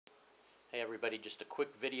Hey everybody, just a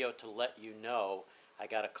quick video to let you know I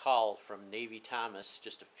got a call from Navy Thomas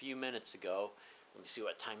just a few minutes ago. Let me see,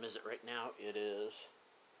 what time is it right now? It is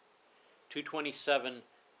 2:27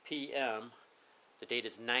 p.m. The date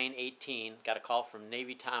is 9/18. Got a call from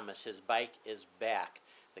Navy Thomas. His bike is back.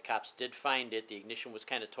 The cops did find it. The ignition was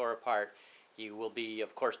kind of tore apart. He will be,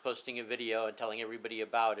 of course, posting a video and telling everybody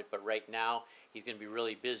about it, but right now he's going to be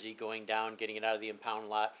really busy going down, getting it out of the impound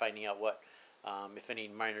lot, finding out what, if any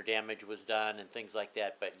minor damage was done and things like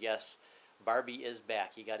that. But yes, Barbie is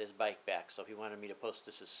back. He got his bike back, so he wanted me to post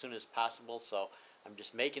this as soon as possible. So I'm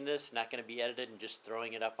just making this, not going to be edited, and just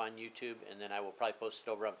throwing it up on YouTube, and then I will probably post it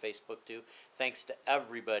over on Facebook too. Thanks to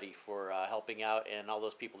everybody for helping out, and all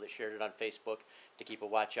those people that shared it on Facebook to keep a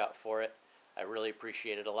watch out for it. I really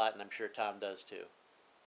appreciate it a lot, and I'm sure Tom does too.